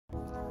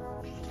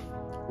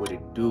What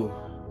it do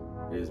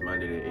is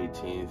Monday the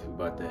 18th. We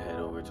about to head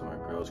over to my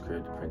girl's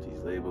crib to print these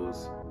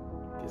labels,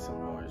 get some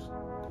more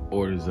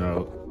orders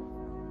out.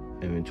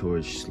 Inventory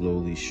is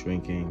slowly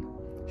shrinking.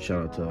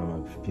 Shout out to all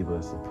my people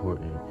that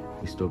supporting.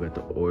 We still got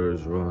the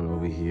orders rolling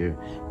over here.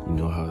 You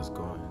know how it's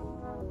going.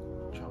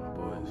 Try my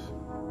boys.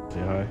 Say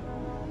hi.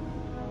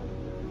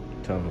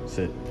 Tell them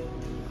sit.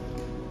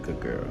 Good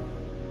girl.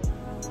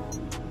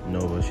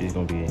 Nova, she's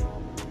gonna be,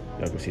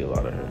 y'all can see a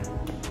lot of her.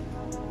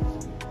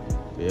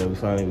 But yeah, we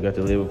got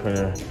the label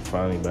printer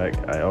finally back.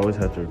 I always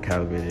have to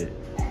recalibrate it,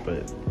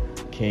 but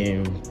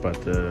came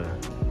about to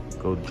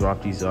go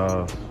drop these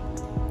off,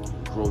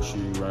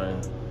 grocery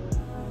run,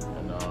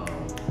 and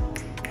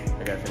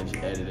I gotta finish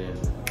editing,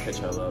 catch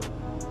y'all up.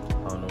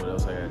 I don't know what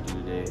else I gotta do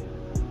today,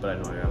 but I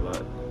know I got a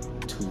lot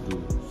to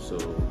do, so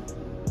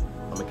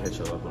I'm gonna catch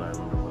y'all up when I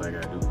remember what I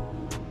gotta do.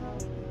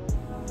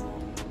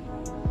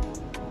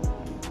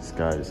 This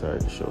guy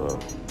decided to show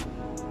up.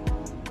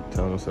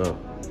 Tell him what's up.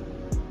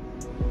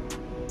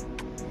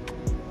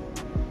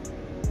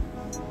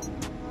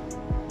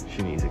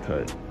 She needs a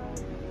cut.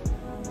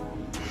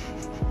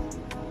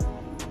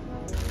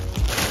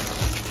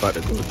 About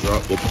to go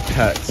drop the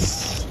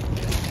pets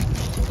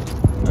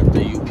at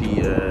the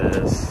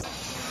UPS.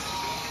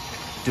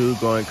 Dude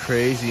going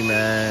crazy,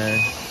 man.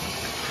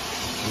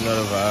 You know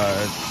the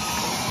vibe.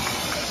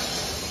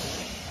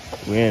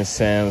 We in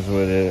Sam's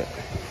with it.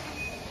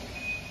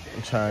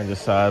 I'm trying to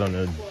decide on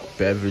the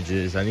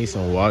beverages. I need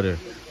some water.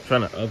 I'm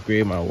trying to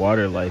upgrade my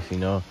water life, you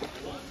know.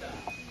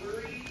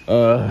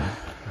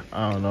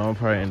 I don't know. I'll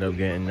probably end up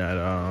getting that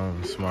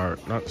not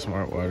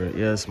smart water.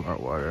 Yeah, smart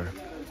water.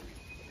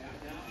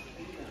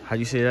 How'd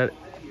you say that?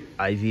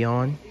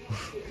 Ivion?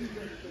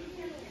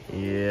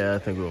 Yeah, I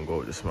think we're gonna go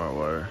with the smart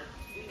water.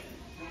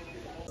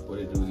 What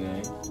it do,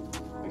 gang?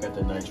 I got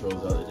the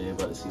nitros out today,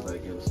 about to see if I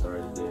can get them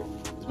started today.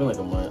 It's been like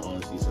a month,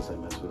 honestly, since I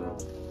messed with them.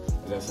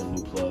 I got some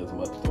new plugs I'm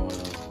about to throw in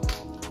them.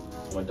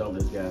 I'm gonna dump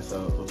this gas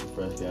out, put some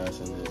fresh gas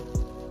in it.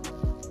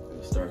 If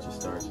it starts, it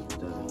starts. If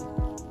it doesn't,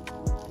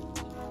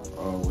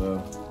 oh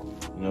well.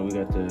 You know, we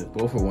got the,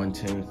 both for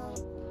 1/10.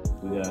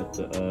 We got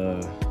the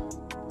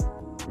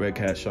Red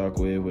Cat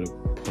Shockwave with a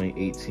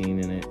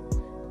 .18 in it.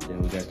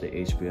 Then we got the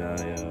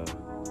HBI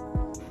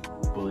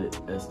Bullet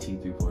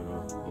ST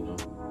 3.0, you know.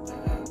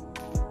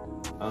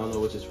 I don't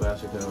know which is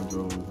faster because I haven't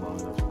driven long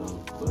enough to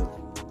know, but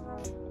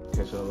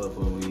catch y'all up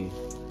when we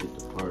get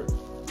the part.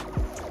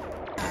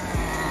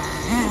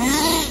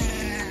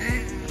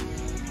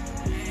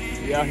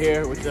 We out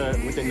here with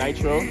the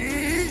nitro.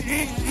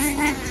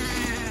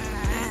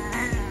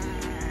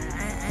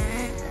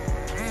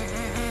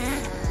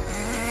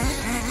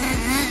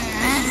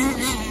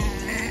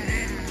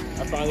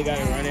 I finally got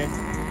it running.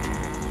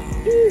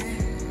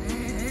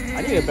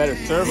 I need a better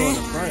servo in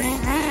the front.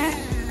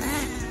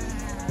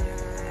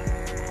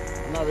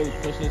 I'm not really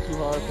pushing it too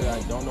hard because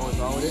I don't know what's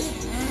wrong with it.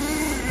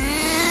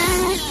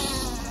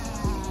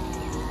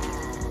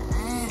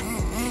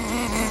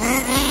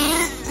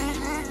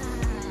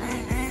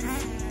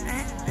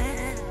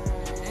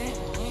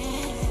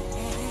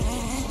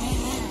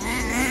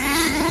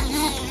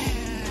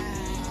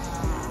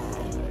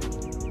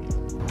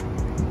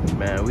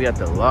 Man, we at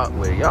the lot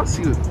where y'all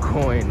see what's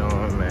going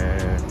on,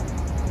 man.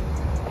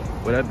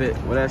 What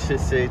that shit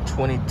say?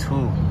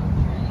 22.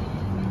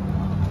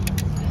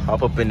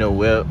 Hop up in the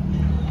whip.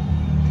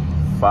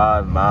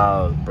 5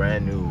 miles,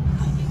 brand new.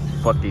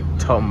 Fuck you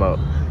talking about?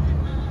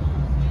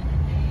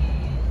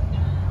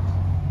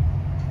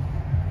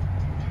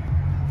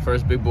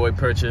 First big boy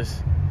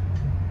purchase.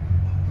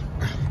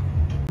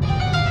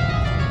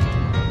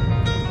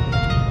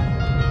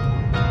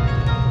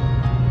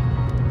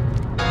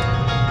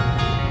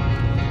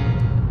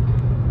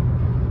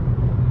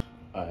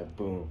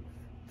 Boom.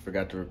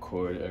 Forgot to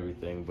record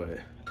everything, but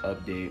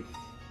update.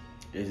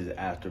 This is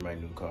after my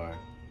new car.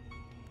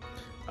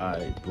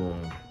 Alright,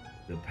 boom.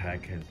 The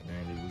pack has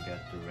landed. We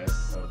got the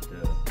rest of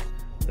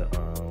the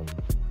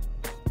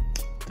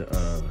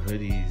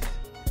hoodies.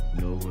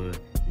 Nova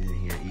is in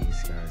here eating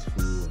Sky's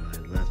food. I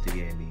left the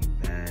game being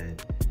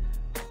bad.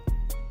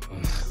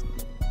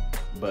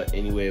 But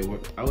anyway,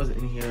 I was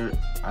in here.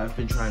 I've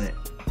been trying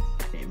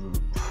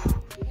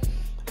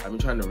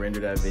to render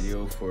that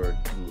video for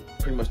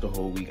pretty much the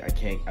whole week. I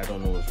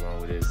don't know what's wrong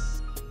with it.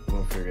 We're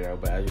gonna figure it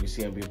out. But as you can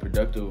see, I'm being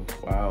productive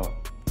while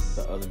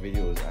the other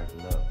video is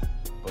acting up.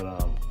 But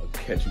I'll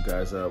catch you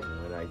guys up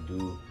when I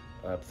do.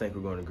 I think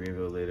we're going to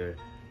Greenville later.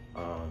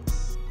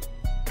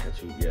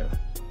 Catch you, yeah.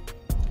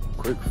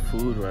 Quick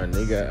food run.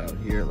 They got out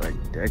here like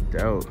decked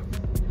out.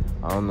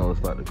 I don't know what's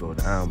about to go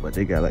down, but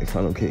they got like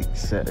funnel cake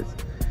sets.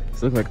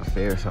 It's looking like a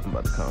fair or something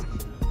about to come.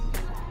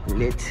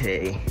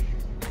 Litty.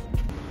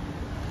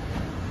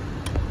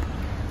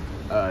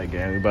 Alright,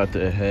 gang, we about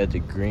to head to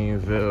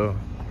Greenville.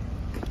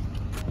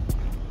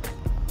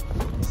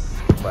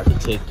 About to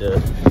take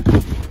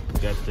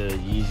got the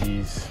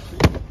Yeezys.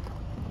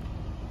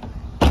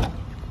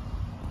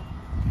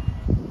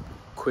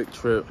 Quick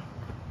trip.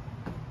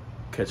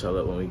 Catch y'all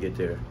up when we get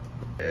there.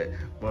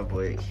 My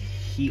boy,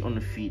 heat on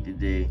the feet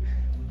today.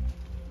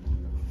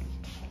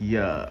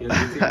 Yeah.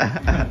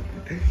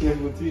 Yeah,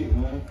 boutique,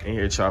 man. In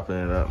here chopping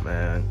it up,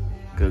 man.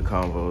 Good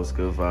combos,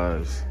 good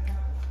vibes.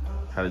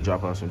 Had to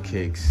drop off some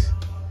kicks.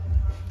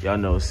 Y'all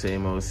know,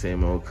 same old,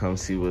 same old. Come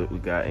see what we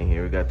got in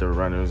here. We got the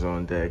runners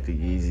on deck, the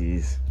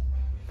Yeezys.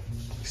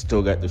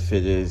 Still got the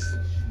fitters.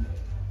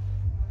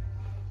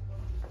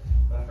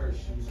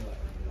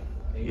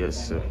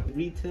 Yes, sir.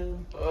 Retail?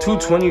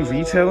 220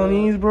 retail on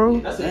these, bro?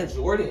 That's a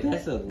Jordan.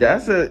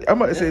 I'm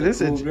about to say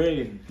this is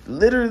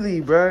literally,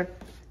 bro.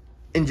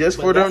 And just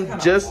But for that's them,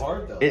 kinda just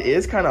hard, though. it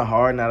is kind of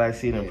hard now that I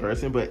see it in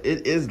person, but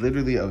it is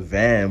literally a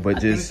van, but I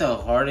just think the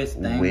hardest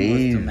thing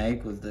was to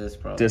make was this,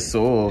 probably. the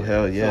sole.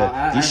 Hell yeah, So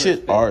I these shit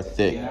respect are it,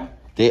 thick. you know?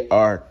 They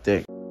are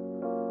thick.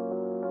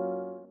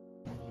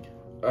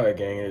 All right,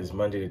 gang. It is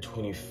Monday the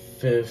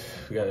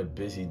 25th. We got a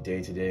busy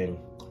day today.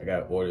 I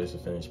got orders to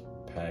finish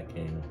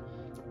packing,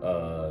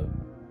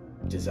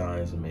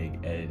 designs to make,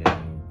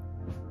 editing,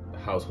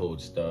 household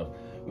stuff.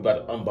 We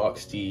about to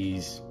unbox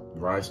these.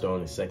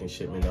 Rhinestone, the second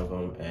shipment of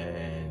them,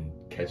 and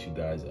catch you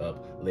guys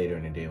up later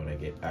in the day when I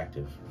get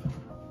active.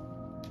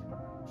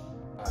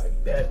 I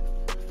bet.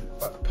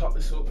 About to pop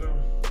this open.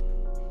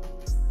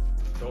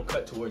 Don't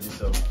cut towards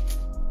yourself.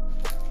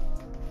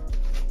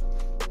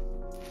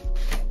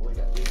 We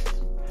got this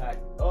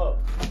packed up.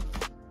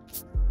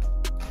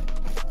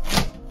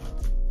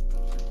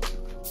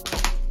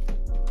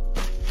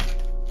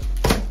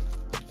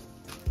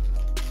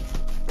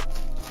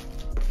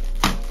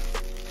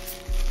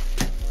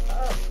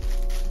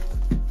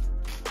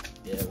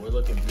 Yeah, we're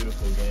looking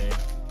beautiful, gang.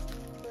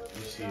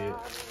 You see it.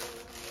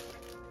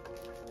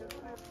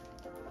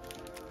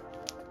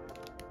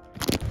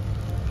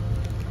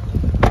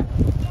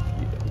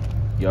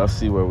 Y'all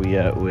see where we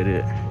at with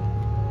it.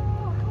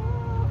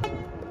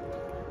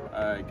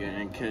 Alright,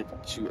 gang,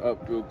 catch you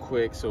up real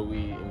quick. So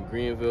we in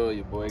Greenville,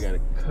 your boy got a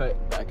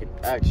cut back in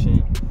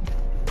action.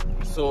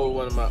 Sold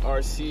one of my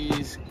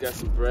RCs, got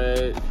some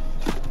bread.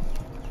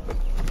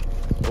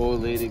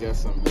 Old lady got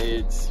some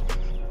lids.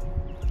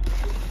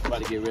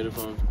 About to get rid of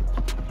them.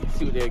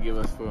 See what they'll give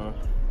us for them.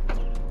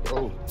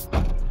 Oh.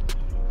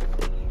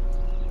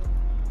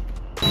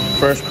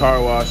 First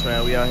car wash,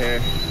 man. We out here.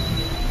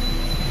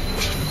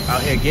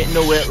 Out here getting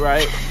the whip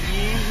right.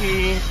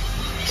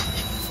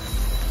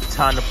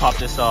 Time to pop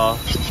this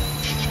off.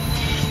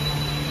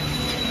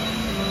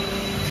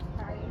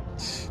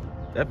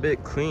 That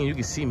bit clean. You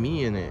can see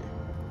me in it.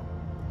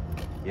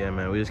 Yeah,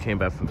 man. We just came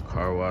back from the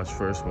car wash.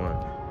 First one.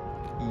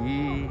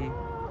 Yeah.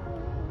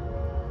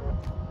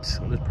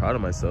 I'm just proud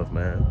of myself,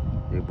 man.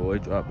 Your boy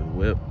dropping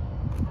whip.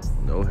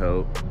 No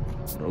help.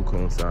 No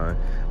cone sign.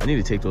 I need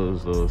to take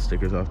those little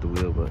stickers off the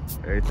wheel, but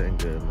everything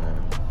good,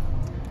 man.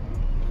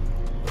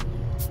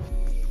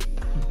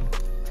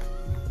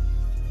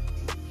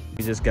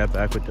 We just got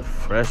back with the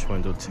fresh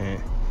window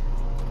tint.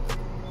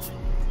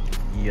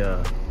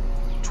 Yeah,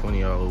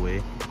 20 all the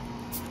way.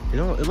 You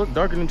know, it looked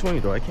darker than 20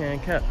 though. I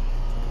can't cap.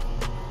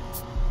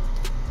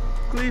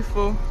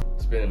 Gleeful.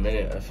 It's been a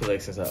minute. I feel like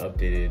since I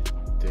updated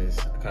this,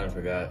 I kind of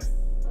forgot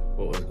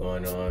what was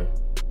going on.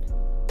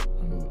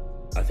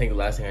 I think the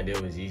last thing I did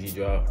was easy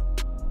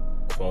drop.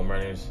 Foam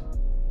runners.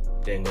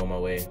 Didn't go my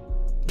way.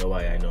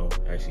 Nobody I know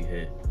actually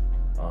hit.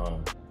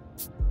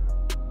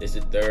 It's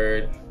the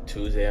 3rd.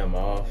 Tuesday I'm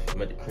off.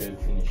 I'm at the crib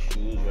cleaning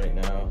shoes right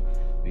now.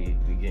 We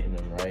getting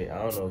them right. I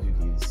don't know if you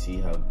can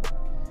see how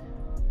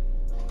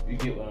you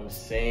get what I'm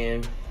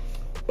saying.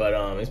 But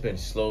it's been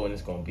slow and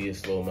it's gonna be a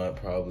slow month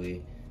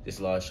probably. Just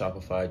a lot of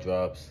Shopify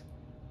drops.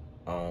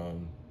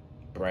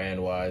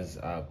 Brand wise,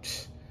 I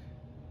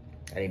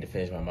need to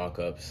finish my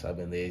mock-ups. I've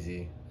been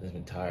lazy. I've just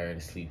been tired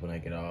of sleep when I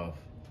get off.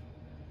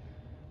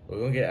 We're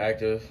gonna get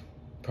active.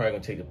 Probably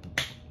gonna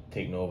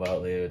take Nova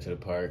out later to the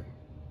park.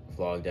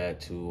 Vlog that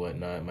too,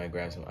 whatnot. Might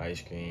grab some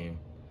ice cream.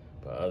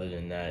 But other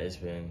than that, it's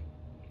been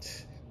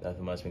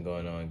nothing much been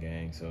going on,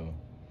 gang. So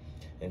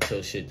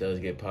until shit does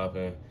get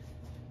popping,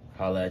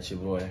 holla at your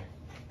boy.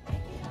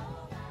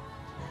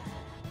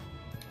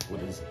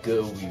 What is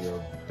good? We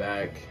are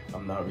back.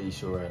 I'm not really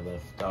sure where I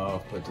left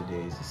off, but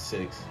today is the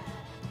 6th,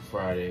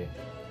 Friday.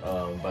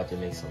 About to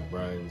make some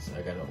runs.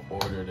 I got an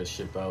order to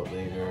ship out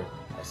later.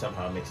 I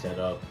somehow mixed that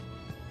up.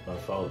 My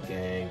fault,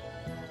 gang.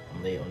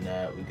 I'm late on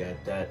that. We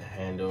got that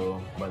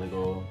handle. I'm about to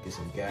go get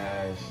some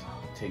gas,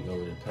 take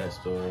over to the pet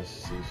stores,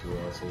 see if she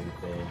wants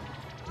anything.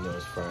 You know,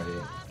 it's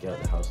Friday. Get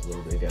out the house a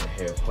little bit. Got a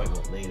hair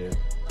appointment later.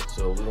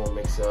 So we're gonna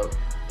mix up.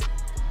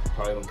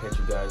 Probably gonna catch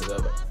you guys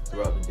up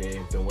throughout the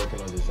day. Been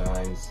working on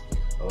designs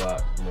a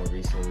lot more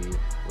recently,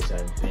 which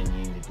I've been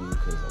needing to do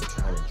because I'm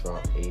trying to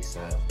drop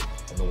ASAP.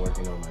 I've been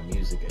working on my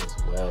music as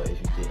well. If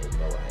you didn't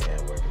know, I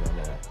am working on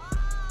that.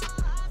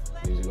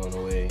 Music on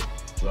the way,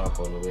 drop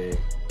on the way.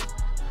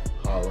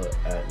 Holla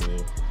at me.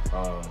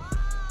 I'll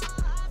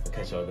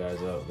catch y'all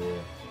guys out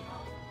there.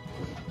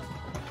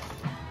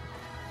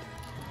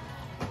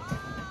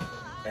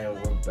 And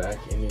we're back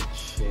in the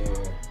chair.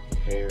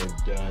 Hair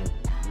done.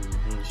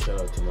 Shout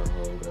out to my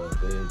homegirl,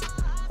 Big.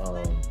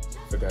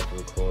 Forgot to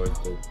record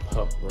the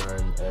pup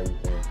run,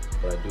 everything.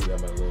 But I do got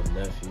my little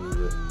nephew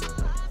with me.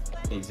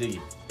 Hey,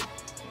 Ziggy.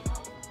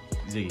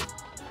 Ziggy.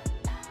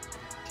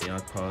 Can y'all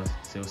pause?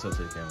 Say what's up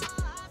to the camera.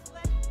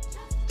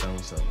 Tell them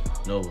what's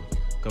up. Nova,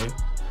 come here.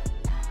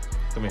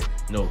 Come here.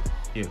 Nova,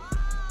 here.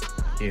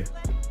 Here.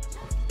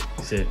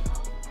 Sit.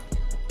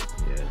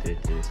 Yeah,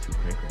 this too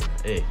quick right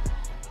now. Hey.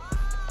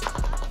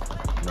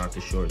 Not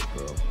the shorts,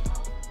 bro.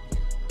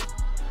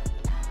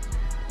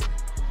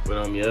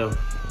 But yeah.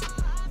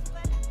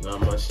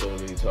 Not much to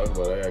really talk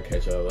about. I gotta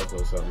catch y'all up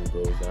when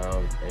something goes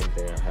down.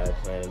 Anything I had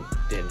planned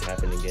didn't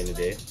happen again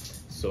today.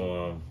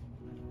 So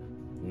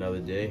another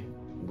day.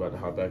 I'm about to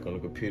hop back on the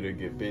computer,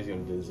 get busy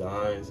on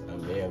designs. I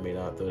may or may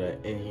not throw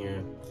that in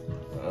here.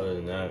 But other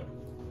than that,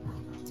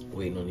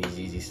 waiting on these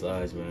easy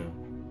slides, man.